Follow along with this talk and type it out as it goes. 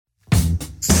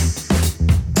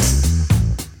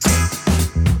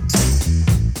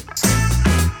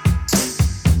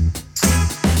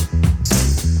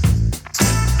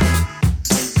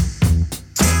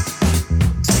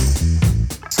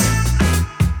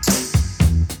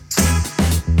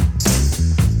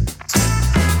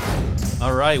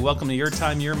right, welcome to Your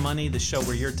Time, Your Money, the show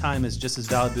where your time is just as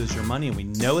valuable as your money, and we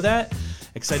know that.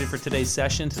 Excited for today's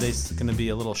session. Today's going to be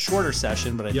a little shorter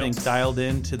session, but I think dialed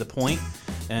in to the point.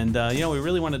 And, we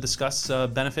really want to discuss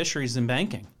beneficiaries in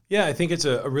banking. Yeah, I think it's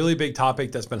a really big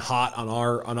topic that's been hot on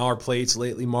our plates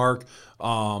lately, Mark.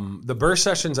 The burst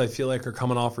sessions, I feel like, are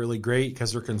coming off really great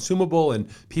because they're consumable and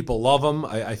people love them.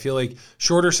 I feel like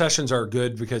shorter sessions are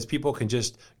good because people can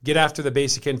just get after the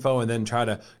basic info and then try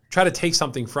to take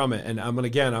something from it. And I'm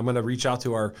going to reach out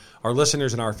to our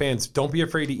listeners and our fans. Don't be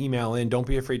afraid to email in. Don't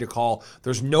be afraid to call.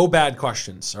 There's no bad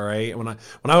questions. All right. When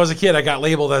I was a kid, I got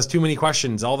labeled as too many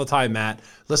questions all the time, Matt.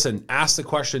 Listen, ask the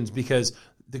questions because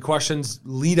the questions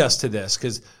lead us to this.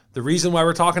 Because the reason why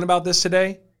we're talking about this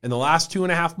today, in the last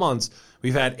 2.5 months,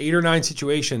 we've had 8 or 9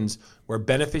 situations where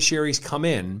beneficiaries come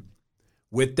in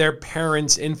with their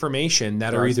parents' information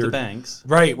that are either banks,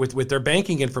 right, with their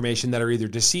banking information that are either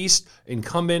deceased,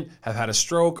 incumbent, have had a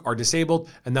stroke, are disabled,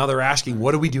 and now they're asking,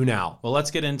 what do we do now? Well,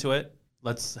 let's get into it.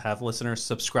 Let's have listeners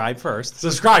subscribe first.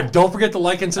 Subscribe. Don't forget to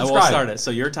like and subscribe. I will start it.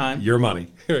 So Your Time, Your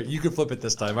Money. You can flip it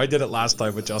this time. I did it last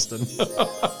time with Justin.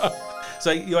 So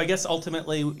I guess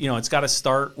ultimately, it's got to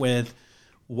start with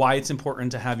why it's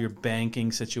important to have your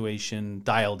banking situation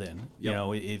dialed in.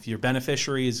 Yep. If your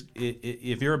beneficiary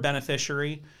if you're a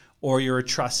beneficiary or you're a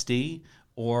trustee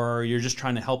or you're just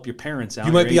trying to help your parents out,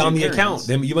 you might be on the account.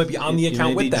 You might be on the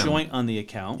account with them. You may be joint on the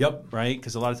account. Yep. Right?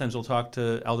 Because a lot of times we'll talk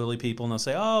to elderly people and they'll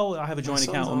say, "Oh, I have a joint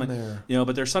account." On there.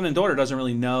 But their son and daughter doesn't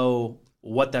really know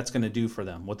what that's going to do for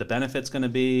them, what the benefit's going to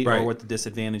be, or what the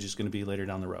disadvantage is going to be later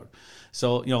down the road.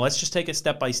 So, let's just take it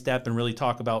step by step and really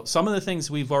talk about some of the things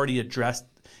we've already addressed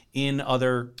in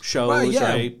other shows,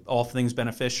 right? All things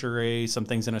beneficiary, some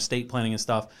things in estate planning and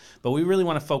stuff. But we really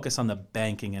want to focus on the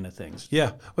banking end of things.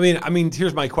 Yeah. I mean,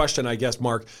 here's my question, I guess,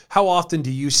 Mark. How often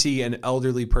do you see an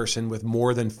elderly person with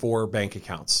more than 4 bank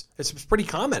accounts? It's pretty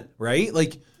common, right?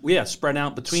 Spread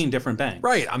out between different banks.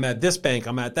 Right. I'm at this bank,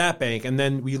 I'm at that bank. And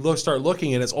then we start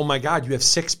looking and it's, oh my God, you have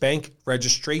 6 bank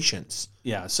registrations.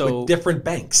 Yeah. So with different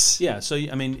banks. Yeah. So,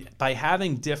 by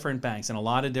having different banks and a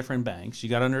lot of different banks, you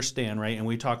got to understand, right? And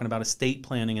we're talking about estate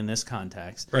planning in this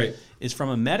context. Right. Is from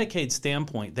a Medicaid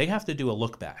standpoint, they have to do a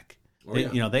look back.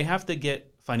 They have to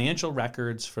get financial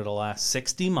records for the last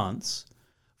 60 months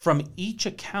from each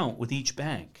account with each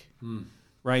bank.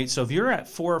 Right. So if you're at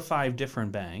 4 or 5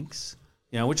 different banks,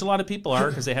 which a lot of people are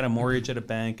because they had a mortgage at a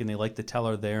bank and they like the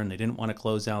teller there and they didn't want to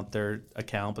close out their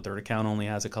account, but their account only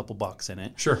has a couple bucks in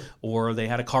it. Sure. Or they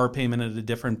had a car payment at a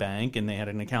different bank and they had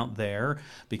an account there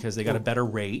because they got a better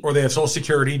rate. Or they have Social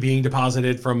Security being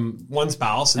deposited from one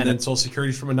spouse and then Social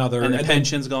Security from another. And the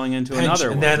pension's going into another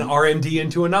one. And then RMD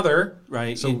into another.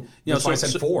 Right. So that's why I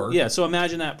said 4. Yeah. So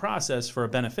imagine that process for a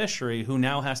beneficiary who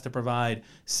now has to provide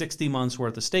 60 months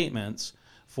worth of statements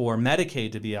for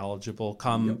Medicaid to be eligible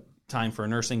come time for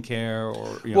nursing care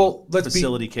or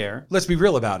facility care. Let's be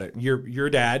real about it. Your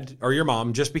dad or your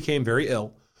mom just became very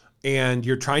ill and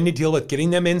you're trying to deal with getting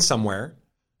them in somewhere.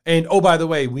 And oh, by the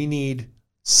way, we need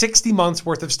 60 months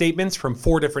worth of statements from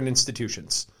 4 different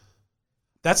institutions.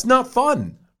 That's not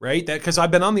fun, right? Because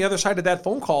I've been on the other side of that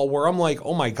phone call where I'm like,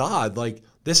 oh my God,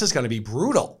 this is going to be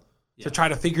brutal to try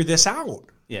to figure this out.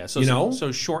 Yeah.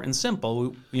 So short and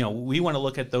simple, we want to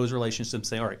look at those relationships and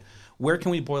say, all right, where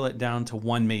can we boil it down to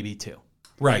 1, maybe 2?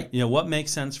 Right. What makes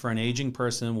sense for an aging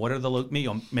person? What are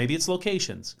maybe it's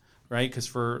locations, right? Because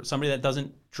for somebody that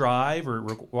doesn't drive or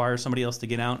requires somebody else to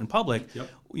get out in public,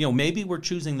 maybe we're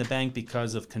choosing the bank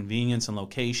because of convenience and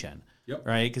location. Yep.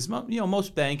 Right, because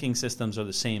most banking systems are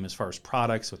the same as far as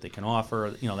products, what they can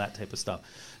offer, that type of stuff.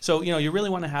 So you really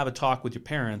want to have a talk with your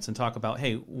parents and talk about,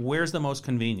 hey, where's the most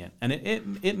convenient? And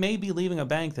it may be leaving a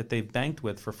bank that they've banked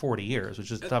with for 40 years,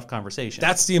 which is a tough conversation.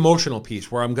 That's the emotional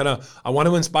piece where I want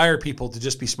to inspire people to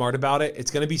just be smart about it.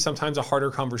 It's going to be sometimes a harder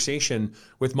conversation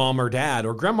with mom or dad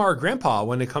or grandma or grandpa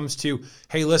when it comes to,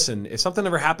 hey, listen, if something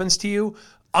ever happens to you,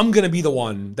 I'm going to be the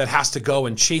one that has to go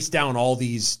and chase down all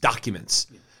these documents.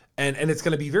 And it's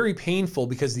going to be very painful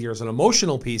because there's an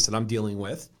emotional piece that I'm dealing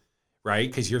with, right?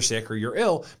 Because you're sick or you're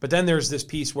ill. But then there's this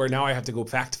piece where now I have to go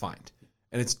fact find.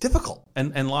 And it's difficult.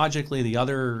 And logically, the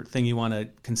other thing you want to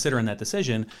consider in that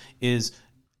decision is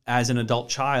as an adult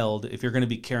child, if you're going to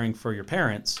be caring for your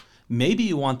parents, maybe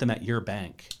you want them at your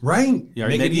bank. Right.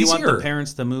 Maybe you want the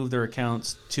parents to move their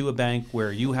accounts to a bank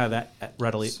where you have that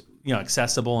readily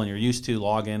accessible and you're used to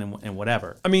log in and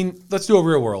whatever. I mean, let's do a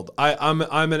real world. I'm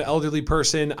an elderly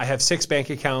person. I have 6 bank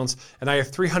accounts and I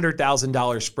have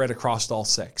 $300,000 spread across all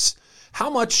 6. How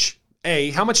much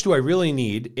do I really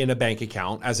need in a bank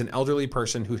account as an elderly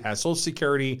person who has Social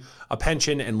Security, a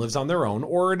pension, and lives on their own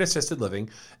or an assisted living?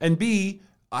 And B,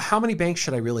 how many banks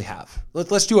should I really have?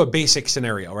 Let's do a basic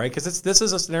scenario, right? Because this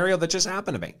is a scenario that just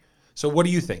happened to me. So what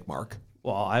do you think, Mark?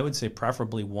 Well, I would say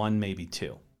preferably one, maybe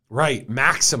two. Right,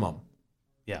 maximum.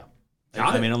 Yeah.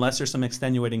 Got it. I mean, unless there's some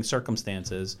extenuating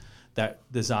circumstances that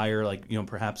desire, like,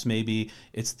 perhaps maybe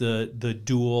it's the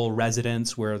dual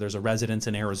residence where there's a residence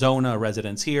in Arizona, a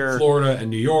residence here. Florida and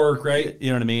New York, right? You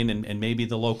know what I mean? And maybe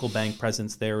the local bank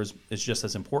presence there is just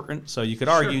as important. So you could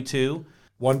argue too.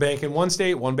 One bank in one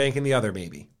state, one bank in the other,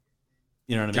 maybe.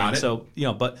 You know what I mean? So,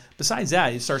 but besides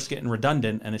that, it starts getting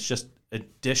redundant and it's just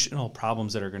additional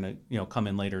problems that are going to, come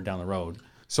in later down the road.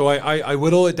 So I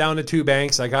whittle it down to two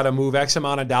banks. I got to move X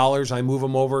amount of dollars. I move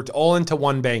them over all into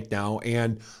one bank now.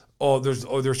 And there's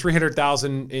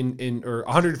 300,000 in or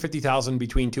 150,000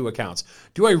 between two accounts.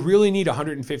 Do I really need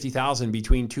 150,000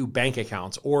 between two bank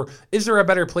accounts, or is there a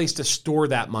better place to store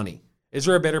that money? Is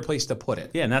there a better place to put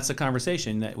it? Yeah, and that's the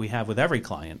conversation that we have with every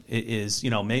client. It is,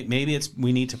 maybe it's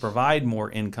we need to provide more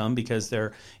income because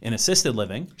they're in assisted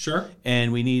living. Sure.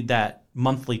 And we need that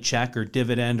monthly check or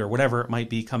dividend or whatever it might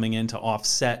be coming in to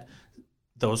offset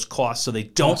those costs so they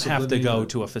don't have to go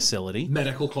to a facility.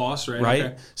 Medical costs, right? Right.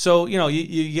 Okay. So,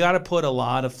 you got to put a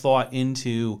lot of thought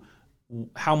into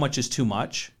how much is too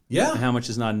much and how much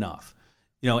is not enough.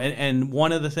 And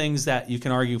one of the things that you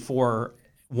can argue for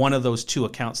one of those two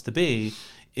accounts to be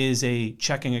is a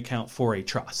checking account for a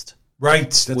trust. Right.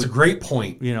 That's a great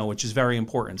point. Which is very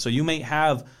important. So you may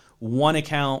have one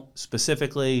account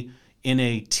specifically in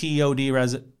a TOD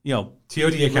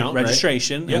account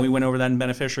registration, right? And we went over that in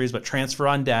beneficiaries, but transfer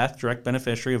on death, direct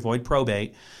beneficiary, avoid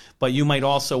probate. But you might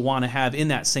also want to have in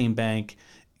that same bank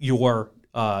your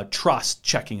trust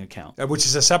checking account, which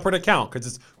is a separate account because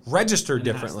it's registered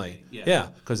differently.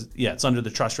 Because it's under the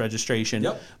trust registration.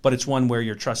 Yep. But it's one where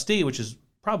your trustee, which is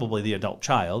probably the adult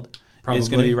child, is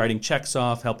going to be writing checks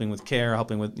off, helping with care,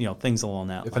 helping with things along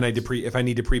that. If I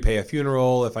need to prepay a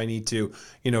funeral, if I need to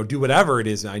do whatever it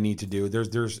is I need to do,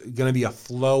 there's going to be a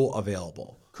flow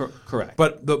available. Correct.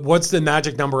 But what's the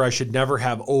magic number I should never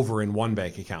have over in one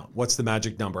bank account? What's the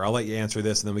magic number? I'll let you answer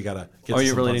this, and then we got to get.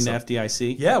 You're relating to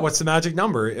FDIC? Yeah. What's the magic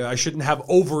number I shouldn't have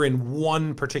over in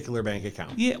one particular bank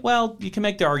account? Yeah. Well, you can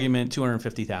make the argument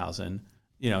 250,000.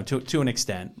 To an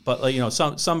extent, but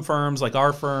some firms like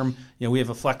our firm, we have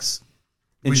a flex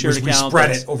insured account. We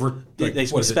spread it over. They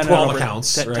spend 12 it over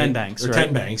accounts, 10 banks, or right?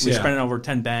 10 banks. We spend it over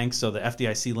 10 banks, so the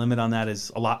FDIC limit on that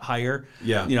is a lot higher.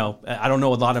 Yeah. I don't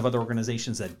know a lot of other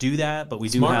organizations that do that, but we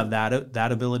do have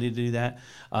that ability to do that.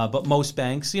 But most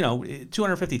banks,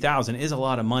 250,000 is a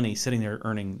lot of money sitting there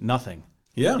earning nothing.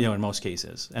 Yeah. In most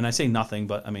cases, and I say nothing,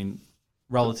 but I mean,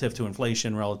 relative to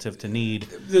inflation, relative to need,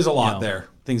 there's a lot there.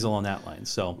 Things along that line.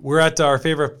 So we're at our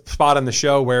favorite spot on the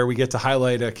show where we get to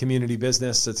highlight a community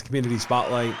business. It's Community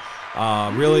Spotlight.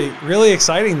 Really, really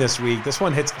exciting this week. This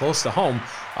one hits close to home.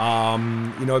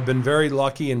 I've been very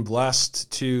lucky and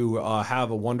blessed to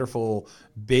have a wonderful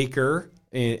baker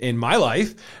in my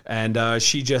life, and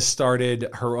she just started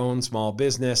her own small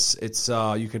business. It's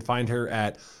you can find her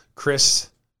at Chris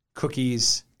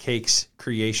Cookies Cakes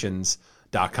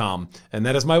Creations.com. And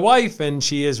that is my wife, and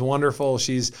she is wonderful.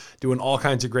 She's doing all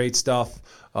kinds of great stuff.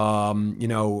 You're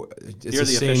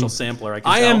the official sampler.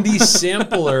 I am the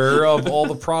sampler of all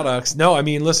the products. No, I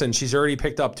mean, listen, she's already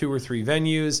picked up 2 or 3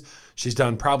 venues. She's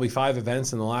done probably 5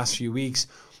 events in the last few weeks.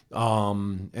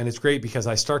 And it's great because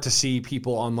I start to see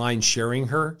people online sharing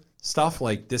her stuff.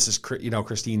 Like, this is,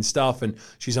 Christine's stuff, and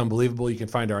she's unbelievable. You can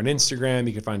find her on Instagram.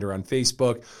 You can find her on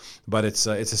Facebook. But it's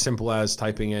as simple as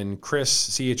typing in Chris,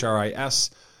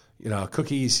 CHRIS,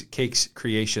 Cookies, Cakes,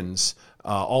 Creations,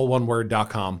 all one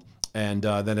word.com. And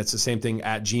then it's the same thing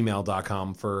at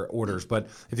gmail.com for orders. But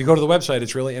if you go to the website,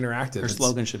 it's really interactive. Her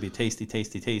slogan should be tasty,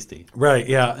 tasty, tasty. Right,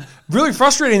 yeah. Really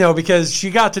frustrating, though, because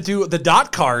she got to do the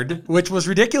dot card, which was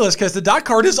ridiculous because the dot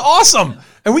card is awesome.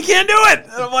 And we can't do it.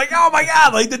 And I'm like, oh, my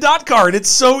God, like the dot card. It's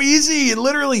so easy. It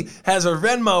literally has a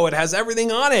Venmo. It has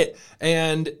everything on it.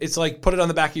 And it's like put it on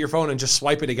the back of your phone and just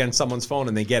swipe it against someone's phone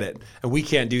and they get it. And we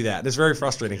can't do that. It's very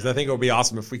frustrating because I think it would be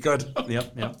awesome if we could.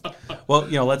 Yep. Well,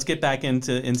 let's get back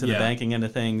into the banking end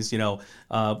of things.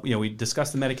 We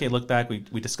discussed the Medicaid look back. We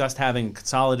discussed having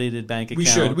consolidated bank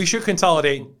accounts. We should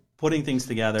consolidate. Putting things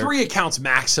together. 3 accounts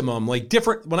maximum, like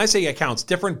different, when I say accounts,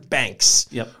 different banks.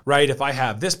 Yep. Right? If I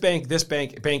have this bank,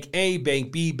 bank A,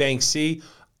 bank B, bank C,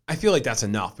 I feel like that's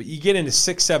enough. But you get into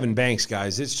 6, 7 banks,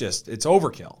 guys, it's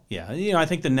overkill. Yeah. I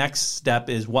think the next step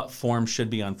is what form should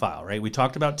be on file, right? We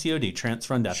talked about TOD,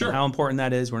 transfer on death, and how important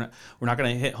that is. We're not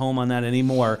going to hit home on that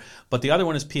anymore. But the other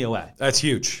one is POA. That's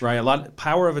huge. Right?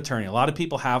 Power of attorney. A lot of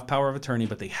people have power of attorney,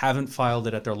 but they haven't filed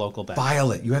it at their local bank.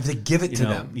 File it. You have to give it to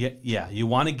them. Yeah. You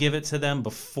want to give it to them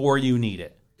before you need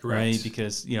it. right?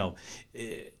 Because,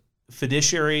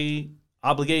 fiduciary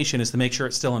obligation is to make sure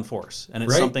it's still in force, and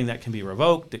it's something that can be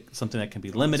revoked, something that can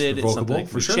be limited, it's something that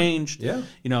can be changed.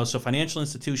 Yeah. So financial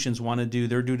institutions want to do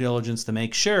their due diligence to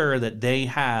make sure that they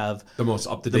have the most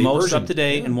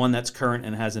up-to-date and one that's current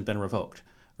and hasn't been revoked.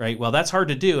 Right. Well, that's hard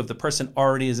to do if the person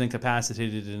already is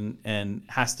incapacitated and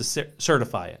has to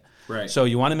certify it. Right. So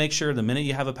you want to make sure the minute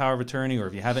you have a power of attorney, or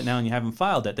if you have it now and you haven't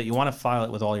filed it, that you want to file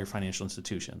it with all your financial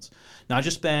institutions, not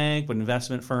just bank, but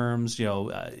investment firms.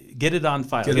 Get it on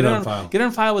file. Get it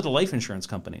on file with the life insurance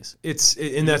companies.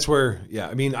 And that's where,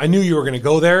 I mean, I knew you were going to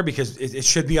go there because it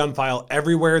should be on file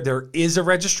everywhere. There is a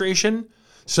registration.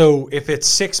 So if it's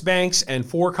 6 banks and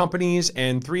 4 companies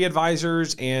and 3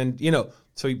 advisors and,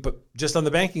 but just on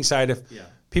the banking side, if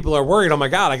people are worried, oh my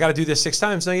God, I got to do this 6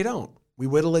 times. No, you don't. We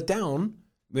whittle it down.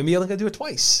 Maybe you're only going to do it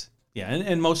twice. Yeah,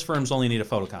 and most firms only need a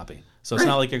photocopy. So it's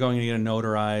not like you're going to get a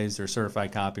notarized or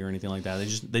certified copy or anything like that.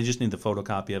 They just need the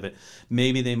photocopy of it.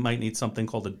 Maybe they might need something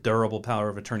called a durable power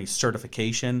of attorney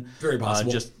certification. Very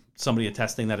possible. Just somebody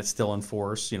attesting that it's still in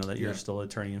force, that you're still an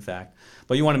attorney in fact.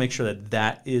 But you want to make sure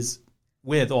that is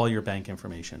with all your bank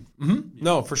information. Mm-hmm.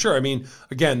 No, for sure. I mean,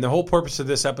 again, the whole purpose of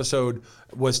this episode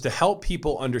was to help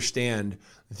people understand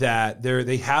that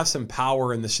they have some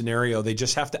power in the scenario. They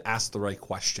just have to ask the right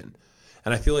question.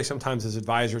 And I feel like sometimes as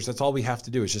advisors, that's all we have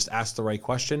to do is just ask the right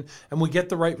question and we get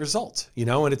the right result,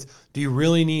 and it's, do you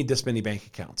really need this many bank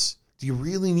accounts? Do you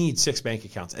really need 6 bank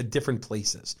accounts at different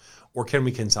places? Or can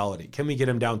we consolidate? Can we get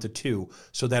them down to 2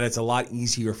 so that it's a lot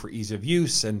easier for ease of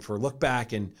use and for look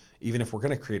back, and even if we're going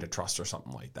to create a trust or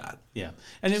something like that? Yeah.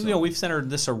 And we've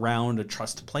centered this around a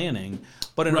trust planning,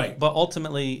 but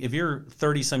ultimately, if you're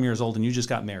 30 some years old and you just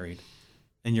got married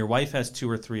and your wife has 2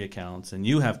 or 3 accounts and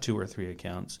you have 2 or 3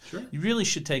 accounts, you really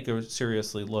should take a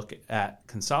seriously look at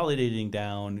consolidating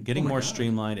down, getting more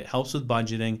streamlined. It helps with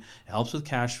budgeting, it helps with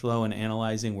cash flow and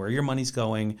analyzing where your money's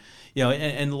going,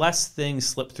 and less things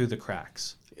slip through the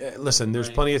cracks. Listen,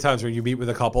 there's plenty of times where you meet with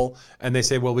a couple and they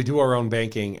say, well, we do our own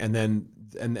banking, and then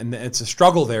and it's a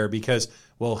struggle there because,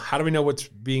 well, how do we know what's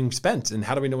being spent and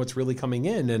how do we know what's really coming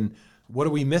in, and what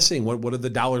are we missing? What are the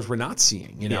dollars we're not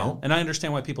seeing? And I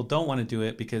understand why people don't want to do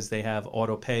it, because they have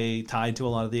auto pay tied to a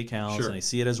lot of the accounts, and they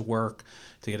see it as work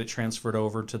to get it transferred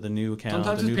over to the new account,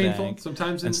 sometimes the new it's painful, bank,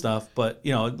 sometimes and stuff. But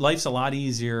life's a lot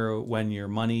easier when your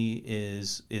money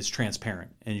is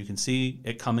transparent and you can see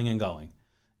it coming and going.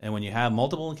 And when you have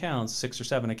multiple accounts, 6 or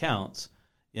 7 accounts,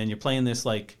 and you're playing this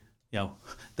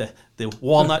the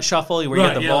walnut shuffle where you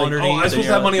get the ball underneath. Oh, I supposed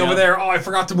to have money over there. Oh, I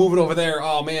forgot to move it over there.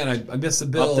 Oh man, I missed the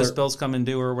bill. This bill's coming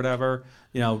due or whatever.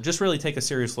 Just really take a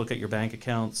serious look at your bank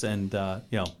accounts and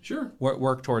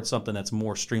work towards something that's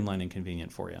more streamlined and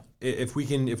convenient for you. If we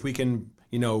can,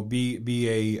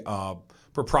 be a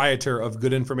proprietor of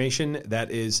good information,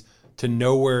 that is to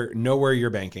know where you're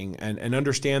banking and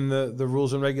understand the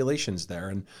rules and regulations there.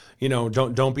 And,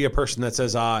 don't be a person that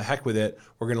says, heck with it,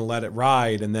 we're going to let it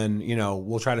ride. And then,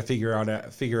 we'll try to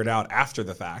figure it out after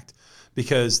the fact,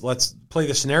 because let's play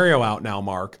the scenario out now,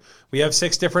 Mark. We have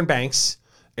 6 different banks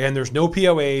and there's no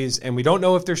POAs and we don't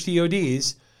know if there's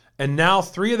TODs. And now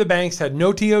 3 of the banks had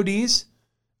no TODs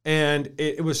and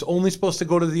it was only supposed to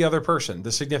go to the other person,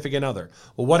 the significant other.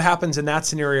 Well, what happens in that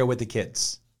scenario with the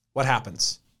kids? What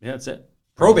happens? Yeah, that's it.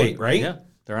 Probate, right? Yeah,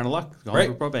 they're out of luck. Going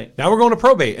to probate. Now we're going to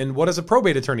probate. And what does a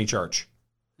probate attorney charge?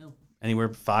 Anywhere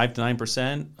 5 to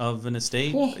 9% of an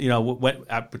estate,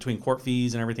 between court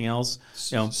fees and everything else.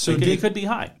 So it could be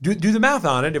high. Do the math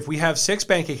on it. If we have 6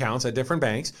 bank accounts at different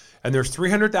banks and there's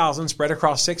 $300,000 spread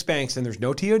across 6 banks and there's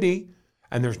no TOD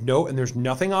and there's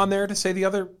nothing on there to say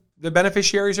the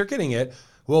beneficiaries are getting it.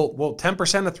 Well,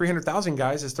 10% of 300,000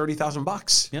 guys is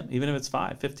 $30,000. Yep, even if it's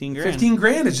 15 grand. 15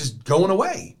 grand is just going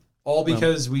away. All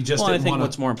because we just didn't I think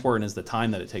what's more important is the time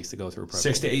that it takes to go through probate.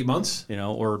 6 to 8 months,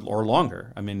 or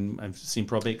longer. I mean, I've seen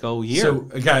probate go a year. So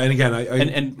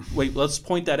again, wait, let's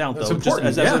point that out though.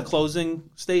 Important. Just as a closing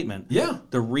statement. Yeah,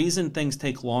 the reason things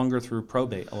take longer through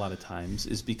probate a lot of times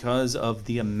is because of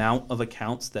the amount of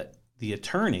accounts that the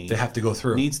attorney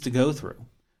needs to go through,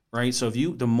 right? So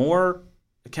the more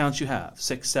accounts you have,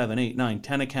 6, 7, 8, 9,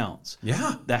 10 accounts,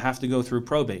 that have to go through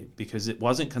probate because it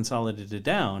wasn't consolidated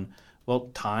down.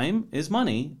 Well, time is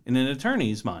money in an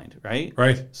attorney's mind, right?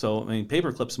 Right. So,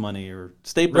 paperclip's money or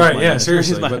stapler's money. Right, yeah,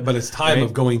 seriously. But it's time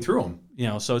of going through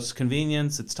them. So it's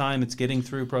convenience, it's time, it's getting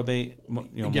through probate,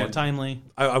 Again, more timely.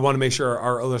 I want to make sure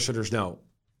our listeners know,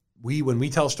 when we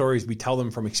tell stories, we tell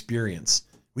them from experience.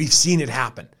 We've seen it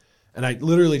happen. And I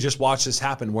literally just watched this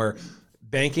happen where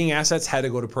banking assets had to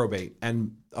go to probate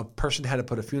and a person had to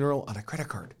put a funeral on a credit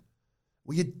card.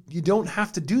 Well, you don't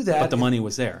have to do that. But the money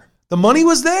was there. The money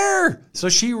was there. So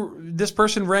this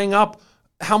person rang up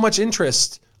how much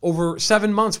interest over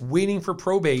 7 months waiting for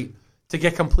probate to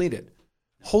get completed.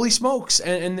 Holy smokes.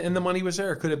 And the money was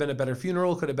there. Could have been a better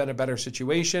funeral. Could have been a better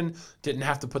situation. Didn't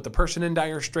have to put the person in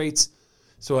dire straits.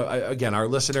 So again, our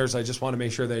listeners, I just want to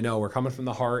make sure they know we're coming from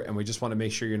the heart, and we just want to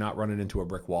make sure you're not running into a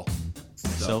brick wall.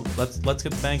 So let's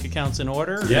get the bank accounts in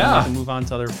order. Yeah. And we can move on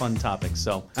to other fun topics.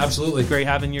 So absolutely. Great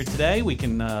having you today. We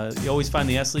can you always find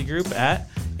the Esley Group at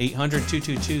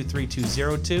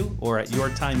 800-222-3202 or at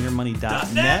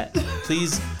yourtimeyourmoney.net.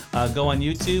 Please go on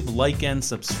YouTube, like and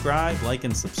subscribe. I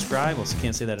also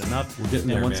can't say that enough. We're getting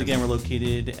there, and once again, we're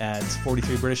located at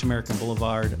 43 British American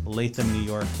Boulevard, Latham, New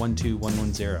York,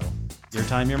 12110. Your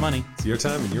time, your money. It's your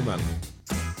time and your money.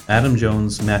 Adam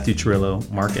Jones, Matthew Cirillo,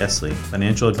 Mark Esley,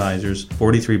 Financial Advisors,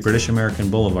 43 British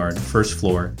American Boulevard, first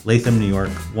floor, Latham, New York,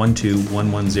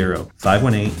 12110,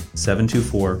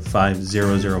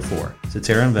 518-724-5004.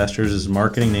 Cetera Investors is the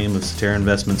marketing name of Cetera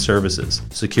Investment Services.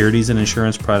 Securities and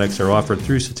insurance products are offered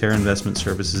through Cetera Investment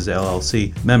Services,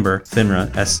 LLC, member FINRA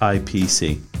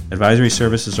SIPC. Advisory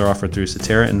services are offered through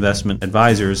Cetera Investment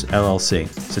Advisors, LLC.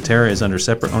 Cetera is under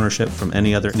separate ownership from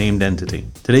any other named entity.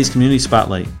 Today's Community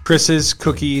Spotlight. Chris's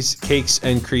Cookies, Cakes,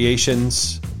 and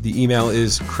Creations. The email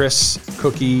is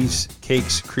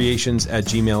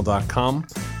chriscookiescakescreations@gmail.com.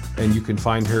 And you can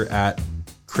find her at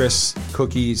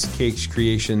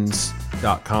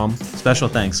chriscookiescakescreations.com. Special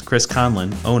thanks, Chris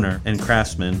Conlon, owner and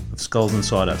craftsman of Skulls and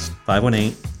Sawdust.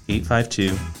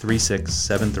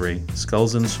 518-852-3673,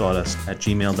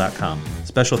 skullsandsawdust@gmail.com.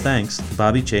 Special thanks to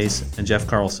Bobby Chase and Jeff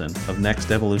Carlson of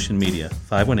Next Evolution Media,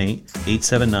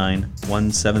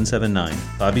 518-879-1779,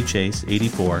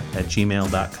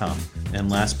 bobbychase84@gmail.com. And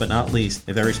last but not least,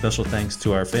 a very special thanks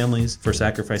to our families for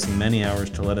sacrificing many hours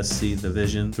to let us see the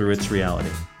vision through its reality.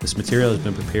 This material has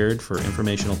been prepared for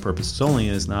informational purposes only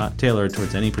and is not tailored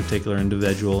towards any particular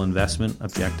individual investment,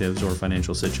 objectives, or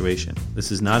financial situation.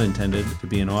 This is not intended to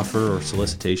be an offer or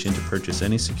solicitation to purchase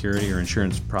any security or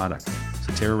insurance product.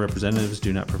 Cetera representatives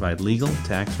do not provide legal,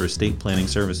 tax, or estate planning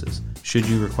services. Should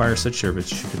you require such service,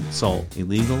 you should consult a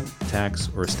legal, tax,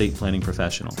 or estate planning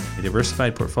professional. A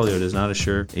diversified portfolio does not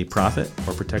assure a profit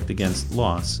or protect against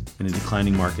loss in a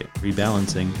declining market.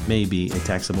 Rebalancing may be a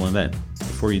taxable event.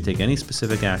 Before you take any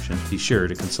specific action, be sure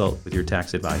to consult with your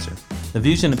tax advisor. The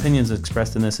views and opinions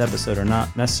expressed in this episode are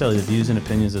not necessarily the views and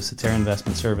opinions of Cetera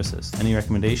Investment Services. Any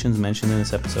recommendations mentioned in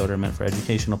this episode are meant for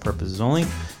educational purposes only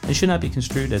and should not be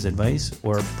construed as advice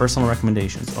or personal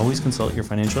recommendations. Always consult your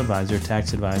financial advisor,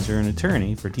 tax advisor, and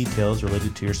attorney for details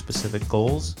related to your specific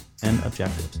goals and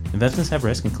objectives. Investments have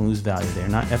risk and can lose value. They are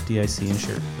not FDIC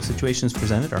insured. The situations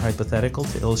presented are hypothetical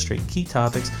to illustrate key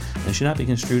topics and should not be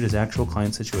construed as actual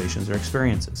client situations or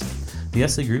experiences. The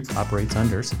Esley Group operates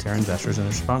under Cetera Investors and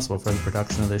is responsible for the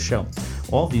production of this show.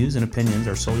 All views and opinions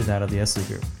are solely that of the Esley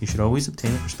Group. You should always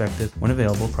obtain a perspective when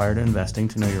available prior to investing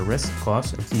to know your risks,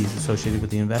 costs, and fees associated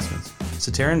with the investments.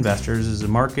 Cetera Investors is a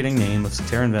marketing name of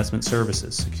Cetera Investment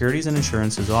Services. Securities and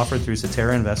insurance is offered through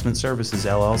Cetera Investment Services,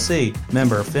 LLC,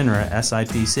 member FINRA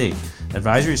SIPC.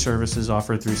 Advisory services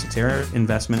offered through Cetera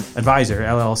Investment Advisor,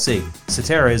 LLC.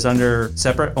 Cetera is under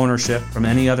separate ownership from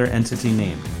any other entity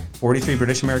named. 43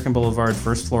 British American Boulevard,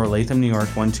 first floor, Latham, New York,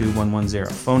 12110.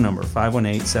 Phone number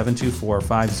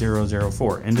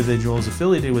 518-724-5004. Individuals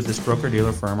affiliated with this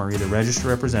broker-dealer firm are either registered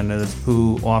representatives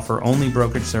who offer only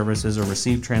brokerage services or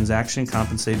receive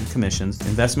transaction-compensated commissions,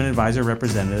 investment advisor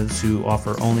representatives who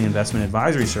offer only investment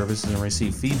advisory services and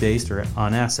receive fee-based or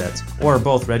on assets, or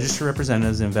both registered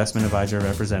representatives and investment advisor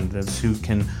representatives who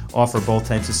can offer both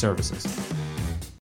types of services.